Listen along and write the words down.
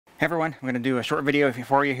Hey everyone, I'm going to do a short video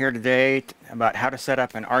for you here today about how to set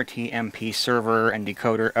up an RTMP server and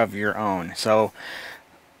decoder of your own. So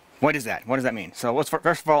what is that? What does that mean? So let's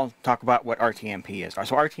first of all talk about what RTMP is.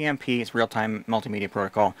 So RTMP is Real-Time Multimedia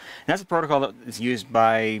Protocol, and that's a protocol that is used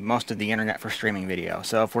by most of the internet for streaming video.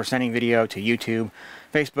 So if we're sending video to YouTube,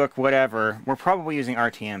 Facebook, whatever, we're probably using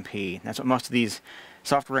RTMP. That's what most of these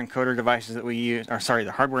software encoder devices that we use, or sorry,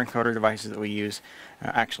 the hardware encoder devices that we use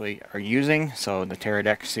actually are using. So the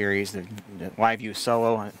Teradek series, the LiveView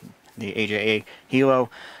Solo, the AJA Hilo,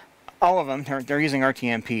 all of them, they're using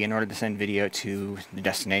RTMP in order to send video to the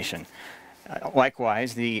destination.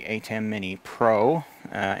 Likewise, the ATEM Mini Pro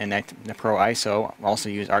and the Pro ISO also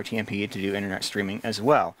use RTMP to do internet streaming as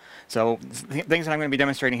well. So things that I'm going to be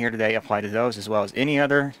demonstrating here today apply to those as well as any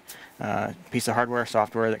other piece of hardware or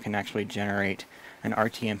software that can actually generate an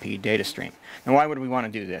RTMP data stream. Now, why would we want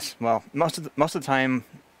to do this? Well, most of the time,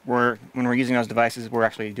 when we're using those devices, we're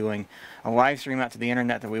actually doing a live stream out to the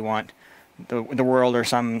internet that we want the world or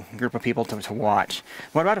some group of people to watch.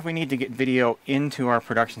 What about if we need to get video into our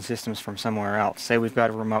production systems from somewhere else? Say we've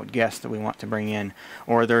got a remote guest that we want to bring in,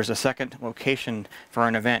 or there's a second location for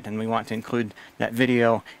an event and we want to include that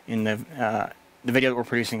video in the video that we're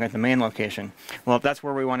producing at the main location. Well, that's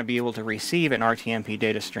where we want to be able to receive an RTMP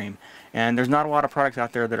data stream. And there's not a lot of products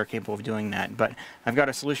out there that are capable of doing that, but I've got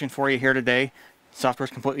a solution for you here today. Software is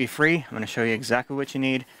completely free. I'm going to show you exactly what you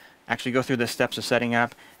need, actually go through the steps of setting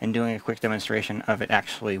up and doing a quick demonstration of it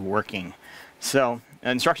actually working. So the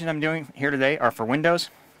instructions I'm doing here today are for Windows.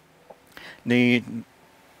 The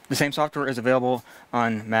same software is available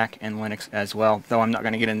on Mac and Linux as well, though I'm not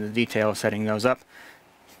going to get into the detail of setting those up.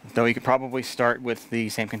 Though you could probably start with the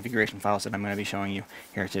same configuration files that I'm going to be showing you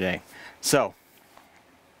here today. So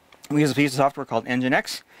we use a piece of software called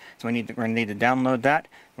nginx. So we're going to need to download that.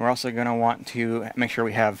 We're also going to want to make sure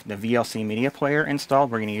we have the VLC media player installed.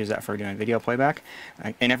 We're going to use that for doing video playback.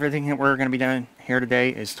 And everything that we're going to be doing here today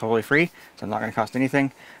is totally free, so it's not going to cost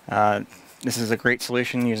anything. This is a great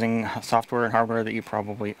solution using software and hardware that you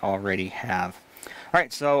probably already have.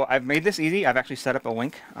 Alright, so I've made this easy. I've actually set up a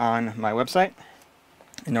link on my website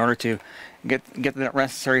in order to get the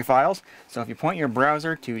necessary files. So if you point your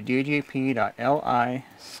browser to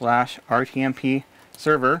djp.li/rtmp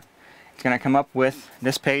server, it's going to come up with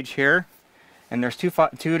this page here, and there's two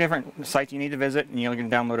different sites you need to visit, and you're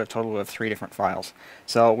going to download a total of 3 different files.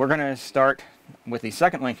 So we're going to start with the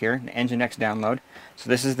second link here, the nginx download. So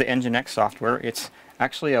this is the nginx software. It's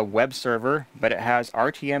actually a web server, but it has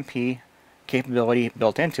RTMP capability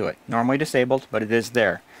built into it. Normally disabled, but it is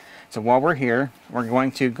there. So while we're here, we're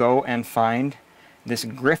going to go and find this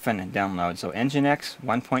Griffin download. So nginx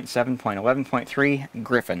 1.7.11.3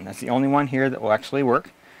 Griffin. That's the only one here that will actually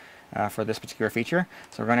work for this particular feature.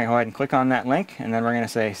 So we're going to go ahead and click on that link, and then we're going to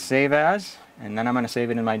say Save As, and then I'm going to save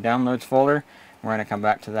it in my Downloads folder. We're going to come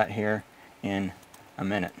back to that here in a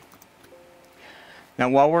minute. Now,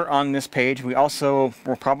 while we're on this page,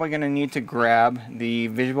 we're probably going to need to grab the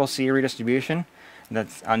Visual C redistribution.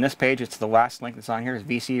 That's on this page. It's the last link that's on here. Is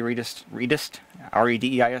VC Redist REDIST _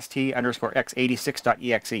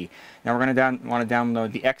 x86.exe. Now we're going to want to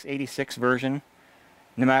download the x86 version,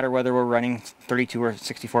 no matter whether we're running 32 or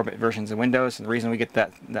 64-bit versions of Windows. And the reason we get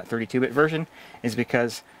that 32-bit version is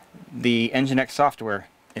because the nginx software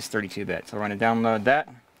is 32-bit. So we're going to download that,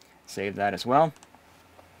 save that as well,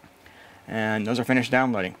 and those are finished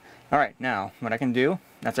downloading. All right, now what I can do,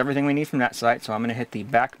 that's everything we need from that site. So I'm going to hit the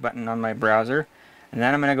back button on my browser. And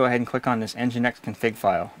then I'm going to go ahead and click on this nginx config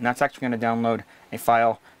file. And that's actually going to download a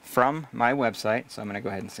file from my website. So I'm going to go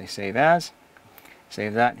ahead and say Save As.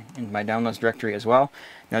 Save that in my downloads directory as well.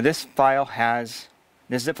 Now this zip file has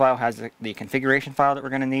the configuration file that we're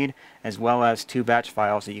going to need, as well as 2 batch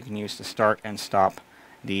files that you can use to start and stop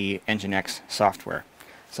the nginx software.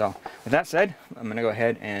 So with that said, I'm going to go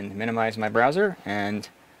ahead and minimize my browser, and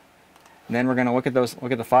then we're going to look at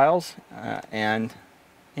the files and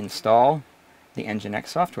install the nginx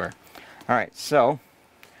software. Alright, so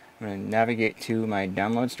I'm going to navigate to my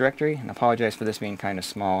downloads directory, and I apologize for this being kind of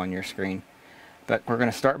small on your screen, but we're going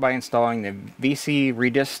to start by installing the VC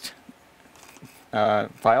Redist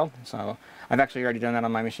file. So I've actually already done that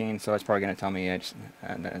on my machine, so it's probably going to tell me that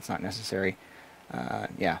it's not necessary.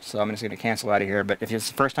 Yeah, so I'm just going to cancel out of here, but if it's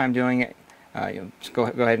the first time doing it, you'll just go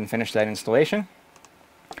ahead and finish that installation.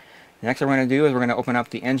 Next, what we're going to do is we're going to open up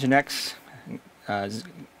the nginx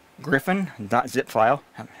Griffin.zip file.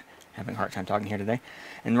 I'm having a hard time talking here today.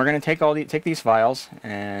 And we're going to take these files,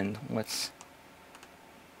 and let's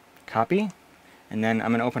copy. And then I'm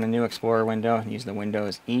going to open a new Explorer window and use the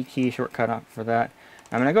Windows E key shortcut for that.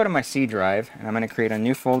 I'm going to go to my C drive, and I'm going to create a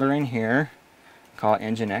new folder in here, call it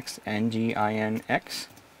nginx, nginx.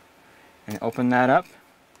 and open that up,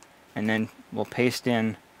 and then we'll paste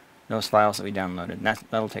in those files that we downloaded. And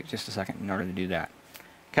that'll take just a second in order to do that.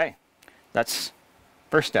 Okay, that's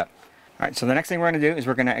first step. Alright, so the next thing we're going to do is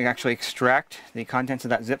we're going to actually extract the contents of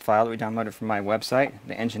that zip file that we downloaded from my website,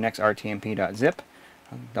 the nginx rtmp.zip.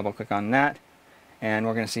 I'll double click on that, and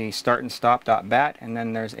we're going to see start and stop.bat, and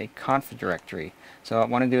then there's a conf directory. So what I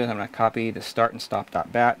want to do is I'm going to copy the start and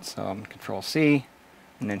stop.bat, so I'm Control C,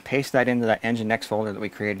 and then paste that into that nginx folder that we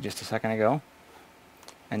created just a second ago.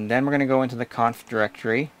 And then we're going to go into the conf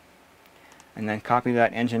directory, and then copy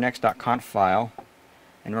that nginx.conf file,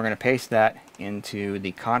 and we're going to paste that into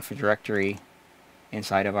the conf directory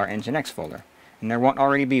inside of our nginx folder. And there won't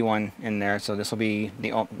already be one in there, so this will be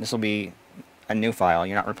a new file.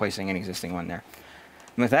 You're not replacing an existing one there.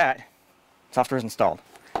 And with that, software is installed.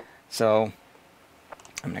 So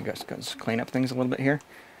I'm going to go just clean up things a little bit here.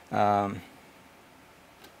 So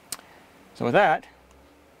with that,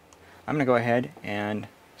 I'm going to go ahead and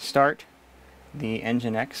start the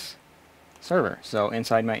nginx server. So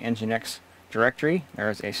inside my nginx directory,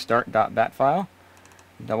 there's a start.bat file.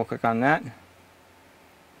 Double click on that,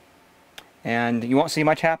 and you won't see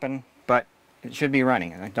much happen, but it should be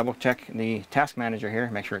running. And I double check the task manager here,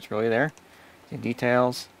 make sure it's really there. See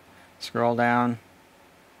details, scroll down,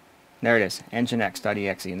 there it is,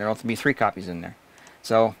 nginx.exe, and there will be 3 copies in there.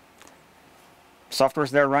 So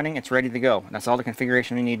software's there running, it's ready to go. That's all the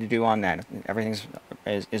configuration we need to do on that. Everything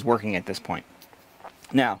is working at this point.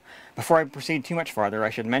 Now, before I proceed too much farther, I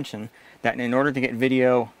should mention that in order to get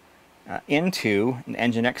video into an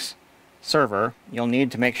nginx server, you'll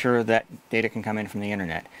need to make sure that data can come in from the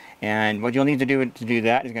internet. And what you'll need to do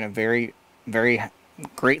that is going to vary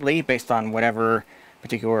greatly based on whatever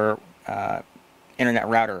particular internet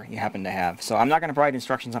router you happen to have. So I'm not going to provide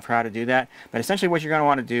instructions on how to do that, but essentially what you're going to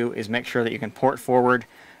want to do is make sure that you can port forward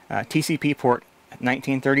TCP port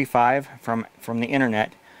 1935 from the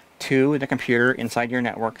internet to the computer inside your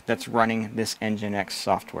network that's running this nginx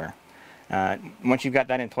software. Once you've got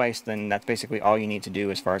that in place, then that's basically all you need to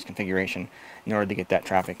do as far as configuration in order to get that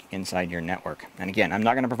traffic inside your network. And again, I'm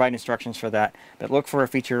not going to provide instructions for that, but look for a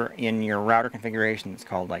feature in your router configuration that's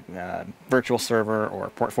called like virtual server or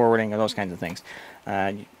port forwarding or those kinds of things.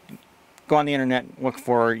 Go on the internet, look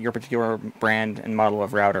for your particular brand and model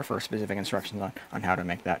of router for specific instructions on how to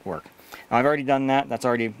make that work. Now, I've already done that. That's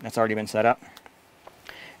already been set up.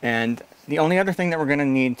 And the only other thing that we're going to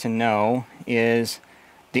need to know is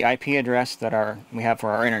the IP address that we have for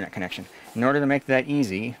our internet connection. In order to make that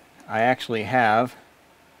easy, I actually have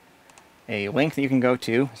a link that you can go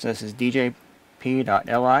to. So this is djp.li/myip.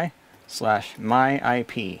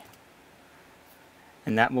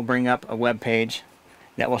 And that will bring up a web page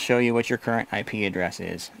that will show you what your current IP address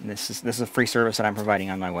is. And this is a free service that I'm providing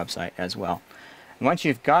on my website as well. And once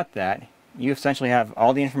you've got that, you essentially have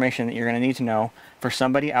all the information that you're going to need to know for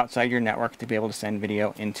somebody outside your network to be able to send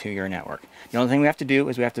video into your network. The only thing we have to do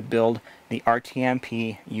is we have to build the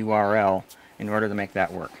RTMP URL in order to make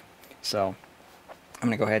that work. So I'm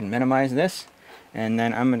going to go ahead and minimize this, and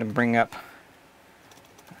then I'm going to bring up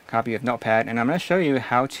a copy of Notepad, and I'm going to show you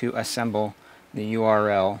how to assemble the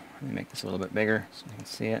URL. Let me make this a little bit bigger so you can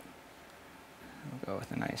see it. We'll go with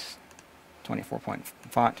a nice 24-point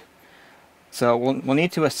font. So we'll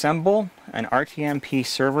need to assemble an RTMP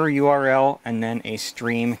server URL and then a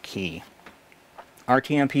stream key.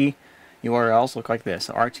 RTMP URLs look like this: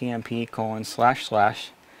 so RTMP://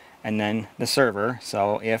 and then the server.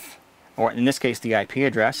 So or in this case, the IP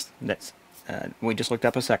address that's we just looked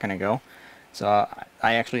up a second ago. So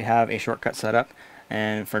I actually have a shortcut set up,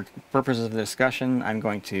 and for purposes of the discussion, I'm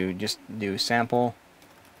going to just do sample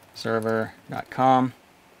server.com/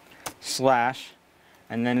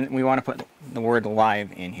 and then we want to put the word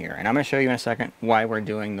live in here. And I'm going to show you in a second why we're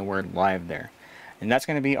doing the word live there. And that's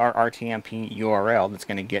going to be our RTMP URL that's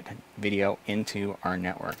going to get video into our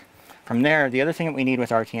network. From there, the other thing that we need with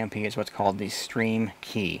RTMP is what's called the stream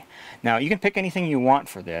key. Now, you can pick anything you want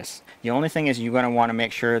for this. The only thing is you're going to want to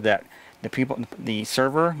make sure that the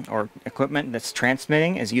server or equipment that's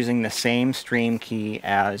transmitting is using the same stream key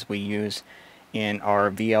as we use in our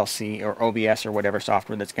VLC or OBS or whatever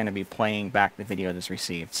software that's going to be playing back the video that's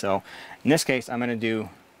received. So in this case, I'm going to do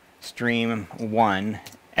stream 1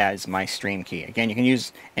 as my stream key. Again, you can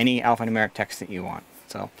use any alphanumeric text that you want.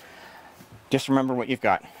 So just remember what you've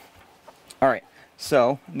got. Alright,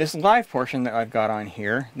 so this live portion that I've got on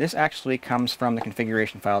here, this actually comes from the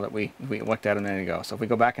configuration file that we looked at a minute ago. So if we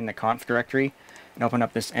go back in the conf directory and open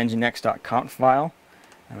up this nginx.conf file,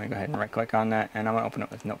 I'm going to go ahead and right click on that, and I'm going to open up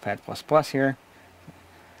with Notepad++ here.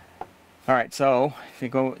 Alright, so if you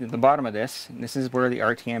go to the bottom of this, this is where the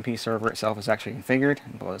RTMP server itself is actually configured.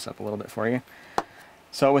 I'll blow this up a little bit for you.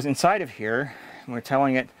 So it was inside of here. We're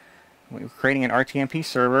telling it we're creating an RTMP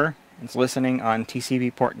server. It's listening on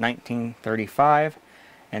TCP port 1935,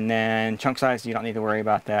 and then chunk size, you don't need to worry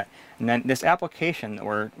about that. And then this application that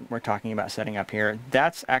we're talking about setting up here,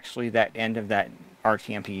 that's actually that end of that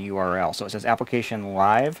RTMP URL. So it says application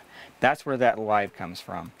live. That's where that live comes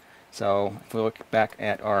from. So if we look back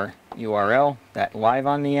at our URL, that live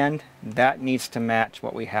on the end, that needs to match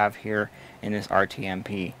what we have here in this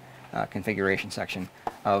RTMP configuration section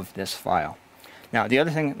of this file. Now the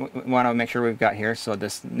other thing we want to make sure we've got here, so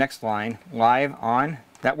this next line, live on,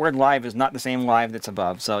 that word live is not the same live that's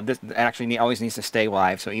above. So this actually always needs to stay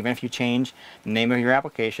live. So even if you change the name of your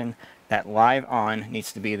application, that live on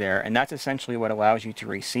needs to be there. And that's essentially what allows you to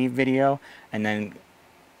receive video and then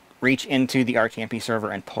reach into the RTMP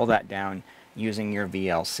server and pull that down using your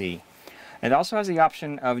VLC. It also has the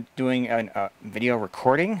option of doing a video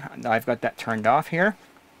recording. I've got that turned off here.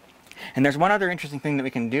 And there's one other interesting thing that we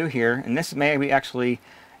can do here, and this may be actually,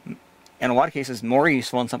 in a lot of cases, more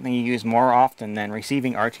useful and something you use more often than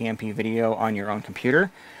receiving RTMP video on your own computer.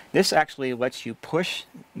 This actually lets you push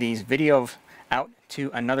these videos out to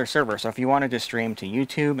another server. So if you wanted to stream to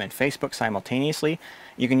YouTube and Facebook simultaneously,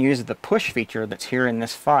 you can use the push feature that's here in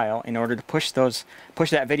this file in order to push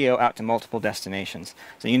that video out to multiple destinations.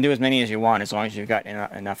 So you can do as many as you want as long as you've got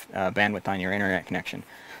enough bandwidth on your internet connection.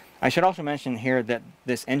 I should also mention here that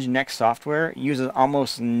this nginx software uses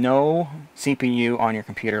almost no CPU on your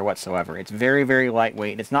computer whatsoever. It's very, very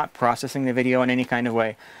lightweight. It's not processing the video in any kind of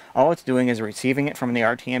way. All it's doing is receiving it from the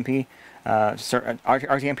RTMP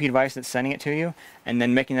device that's sending it to you, and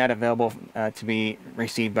then making that available to be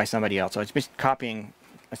received by somebody else. So it's just copying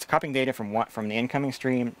data from the incoming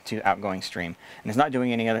stream to the outgoing stream, and it's not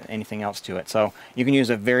doing anything else to it. So you can use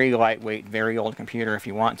a very lightweight, very old computer if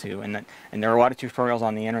you want to, and there are a lot of tutorials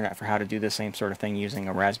on the internet for how to do the same sort of thing using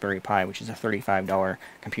a Raspberry Pi, which is a $35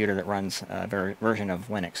 computer that runs a version of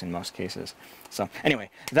Linux in most cases. So anyway,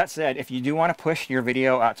 that said, if you do want to push your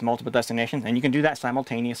video out to multiple destinations, and you can do that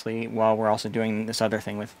simultaneously while we're also doing this other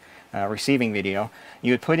thing with receiving video,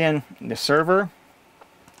 you would put in the server,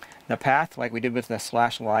 the path like we did with the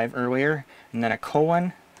 /live earlier, and then a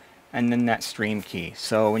colon, and then that stream key.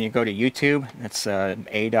 So when you go to YouTube, it's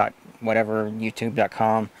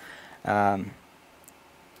youtube.com,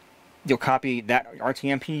 you'll copy that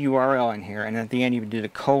RTMP URL in here, and at the end you would do the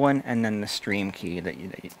colon and then the stream key that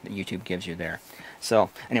YouTube gives you there.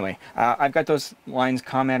 So anyway, I've got those lines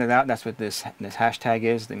commented out. That's what this hashtag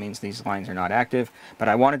is. That means these lines are not active, but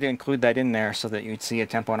I wanted to include that in there so that you'd see a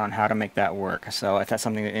template on how to make that work. So if that's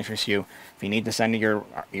something that interests you, if you need to send your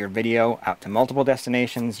video out to multiple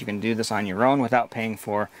destinations, you can do this on your own without paying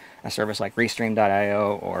for a service like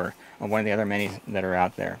Restream.io or one of the other many that are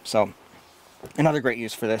out there. So another great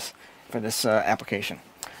use for this application.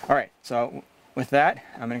 Alright, so with that,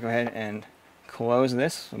 I'm going to go ahead and close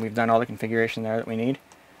this. We've done all the configuration there that we need.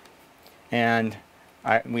 And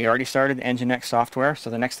we already started the nginx software, so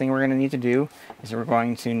the next thing we're going to need to do is we're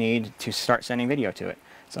going to need to start sending video to it.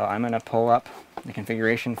 So I'm going to pull up the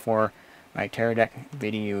configuration for my Teradek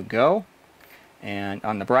Video Go, and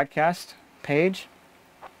on the broadcast page,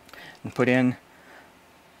 and put in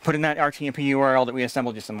that RTMP URL that we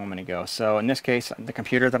assembled just a moment ago. So in this case, the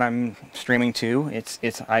computer that I'm streaming to, its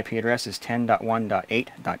IP address is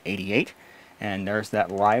 10.1.8.88, and there's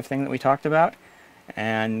that live thing that we talked about.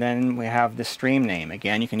 And then we have the stream name.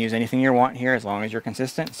 Again, you can use anything you want here as long as you're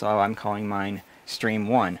consistent, so I'm calling mine Stream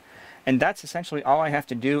 1. And that's essentially all I have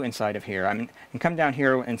to do inside of here. I can come down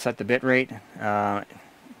here and set the bitrate,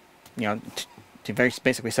 to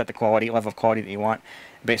basically set the level of quality that you want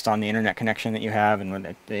based on the internet connection that you have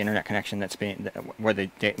and the internet connection that's where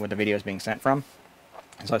the video is being sent from.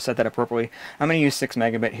 So I've set that appropriately. I'm going to use 6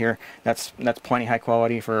 megabit here. That's plenty high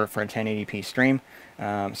quality for a 1080p stream.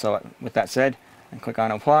 So with that said, I click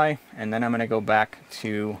on apply, and then I'm going to go back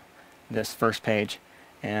to this first page,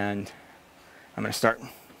 and I'm going to start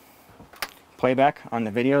playback on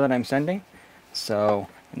the video that I'm sending. So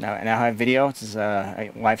now I have video. This is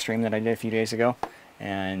a live stream that I did a few days ago,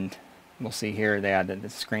 and we'll see here that the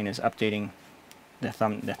screen is updating the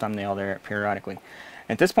thumbnail there periodically.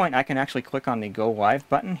 At this point, I can actually click on the Go Live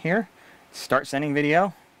button here, start sending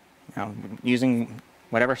video, using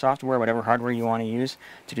whatever software, whatever hardware you want to use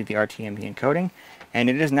to do the RTMP encoding, and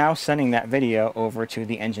it is now sending that video over to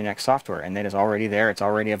the nginx software, and it is already there, it's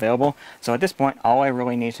already available. So at this point, all I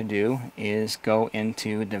really need to do is go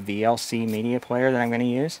into the VLC media player that I'm going to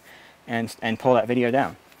use and pull that video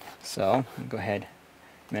down. So go ahead,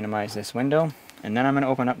 minimize this window, and then I'm going to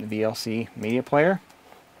open up the VLC media player,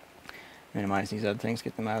 minimize these other things,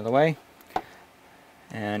 get them out of the way.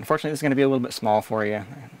 And unfortunately, this is going to be a little bit small for you.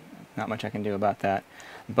 not much I can do about that.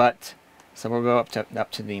 But so we'll go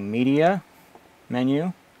up to the media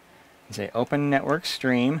menu and say open network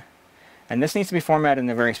stream, and this needs to be formatted in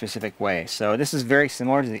a very specific way. So this is very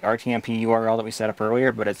similar to the RTMP URL that we set up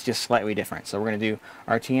earlier, but it's just slightly different. So we're going to do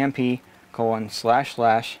RTMP :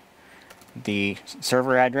 / the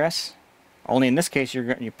server address. Only in this case,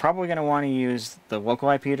 you're probably going to want to use the local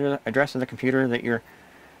IP address of the computer that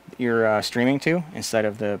you're streaming to instead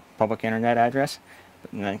of the public internet address.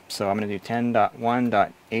 So I'm going to do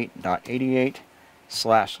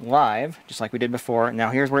 10.1.8.88/live, just like we did before. Now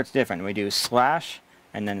here's where it's different. We do /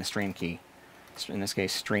 and then the stream key. In this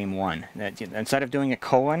case, stream 1. Instead of doing a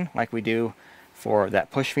colon like we do for that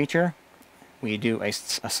push feature, we do a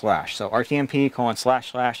slash. So RTMP : /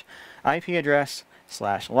 IP address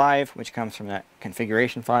 /live, which comes from that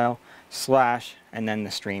configuration file, / and then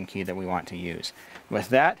the stream key that we want to use. With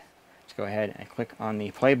that, let's go ahead and click on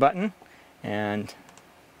the play button, and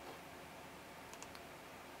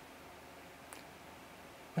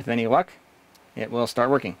with any luck, it will start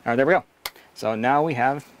working. All right, there we go. So now we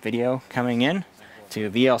have video coming in to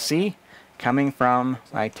VLC coming from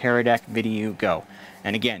my Teradek Video Go.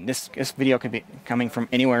 And again, this video could be coming from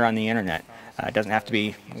anywhere on the internet. It doesn't have to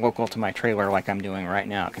be local to my trailer like I'm doing right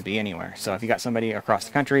now. It could be anywhere. So if you got somebody across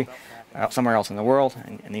the country, somewhere else in the world,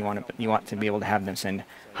 and you want to be able to have them send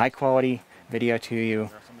high quality video to you,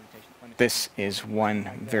 this is one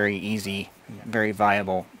very easy, very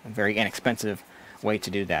viable, very inexpensive way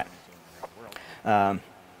to do that.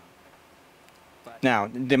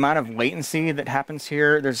 Now, the amount of latency that happens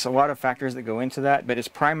here, there's a lot of factors that go into that, but it's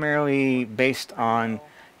primarily based on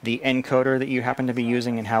the encoder that you happen to be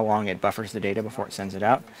using and how long it buffers the data before it sends it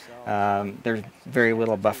out. There's very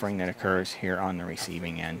little buffering that occurs here on the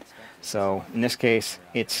receiving end. So in this case,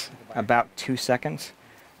 it's about 2 seconds,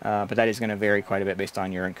 but that is going to vary quite a bit based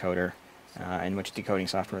on your encoder and which decoding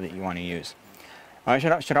software that you want to use. I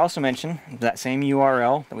should also mention that same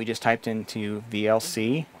URL that we just typed into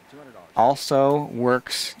VLC also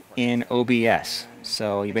works in OBS.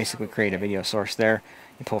 So you basically create a video source there,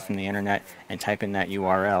 you pull from the internet and type in that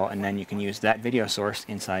URL, and then you can use that video source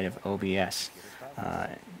inside of OBS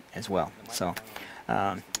as well. So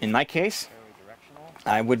in my case,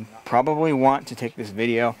 I would probably want to take this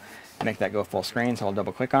video and make that go full screen, so I'll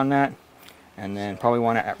double click on that, and then probably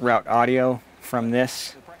want to route audio from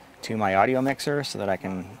this to my audio mixer so that I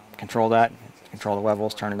can control that, control the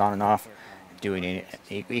levels, turn it on and off, do any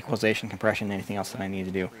equalization, compression, anything else that I need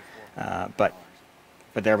to do. But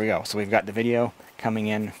there we go. So we've got the video coming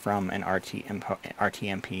in from an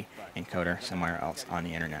RTMP encoder somewhere else on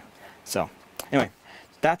the internet. So anyway,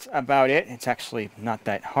 that's about it. It's actually not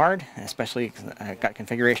that hard, especially because I've got a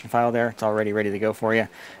configuration file there. It's already ready to go for you.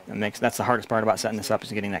 That's the hardest part about setting this up,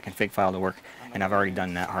 is getting that config file to work, and I've already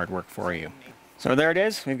done that hard work for you. So there it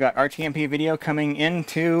is. We've got RTMP video coming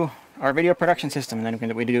into our video production system, and then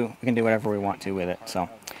we can do whatever we want to with it. So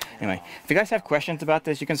anyway, if you guys have questions about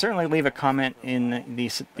this, you can certainly leave a comment in the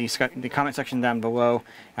comment section down below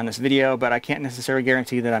on this video, but I can't necessarily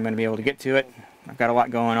guarantee that I'm going to be able to get to it. I've got a lot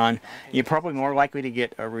going on. You're probably more likely to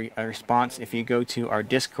get a response if you go to our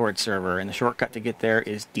Discord server, and the shortcut to get there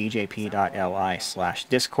is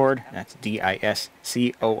djp.li/discord. That's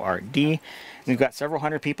DISCORD. We've got several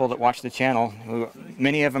hundred people that watch the channel.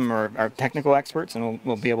 Many of them are technical experts, and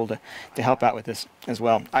we'll be able to help out with this as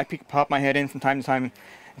well. I pop my head in from time to time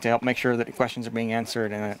to help make sure that the questions are being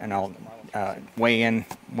answered, and I'll weigh in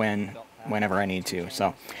whenever I need to.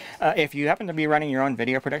 So if you happen to be running your own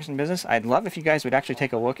video production business, I'd love if you guys would actually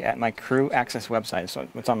take a look at my Crew Access website. So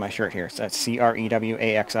it's on my shirt here. So that's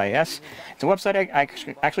CREWAXIS. It's a website I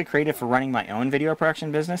actually created for running my own video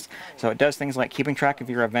production business. So it does things like keeping track of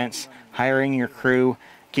your events, hiring your crew,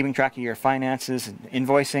 keeping track of your finances,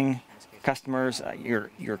 invoicing customers.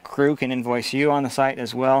 Your crew can invoice you on the site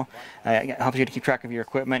as well. It helps you to keep track of your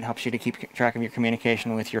equipment, helps you to keep track of your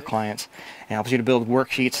communication with your clients, and helps you to build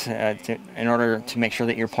worksheets in order to make sure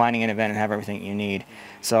that you're planning an event and have everything you need.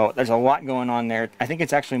 So there's a lot going on there. I think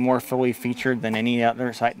it's actually more fully featured than any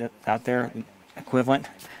other site that's out there equivalent,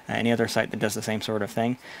 any other site that does the same sort of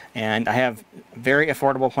thing. And I have very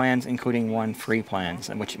affordable plans, including one free plan,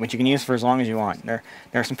 which you can use for as long as you want. There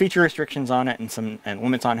are some feature restrictions on it and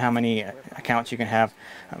limits on how many accounts you can have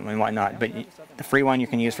and whatnot, but the free one you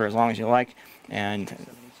can use for as long as you like, and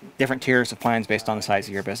different tiers of plans based on the size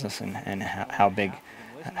of your business and how big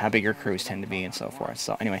your crews tend to be and so forth.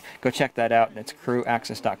 So anyway, go check that out. It's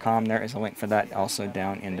crewaccess.com. There is a link for that also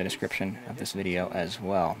down in the description of this video as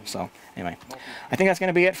well. So anyway, I think that's going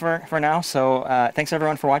to be it for now. So thanks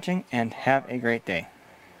everyone for watching, and have a great day.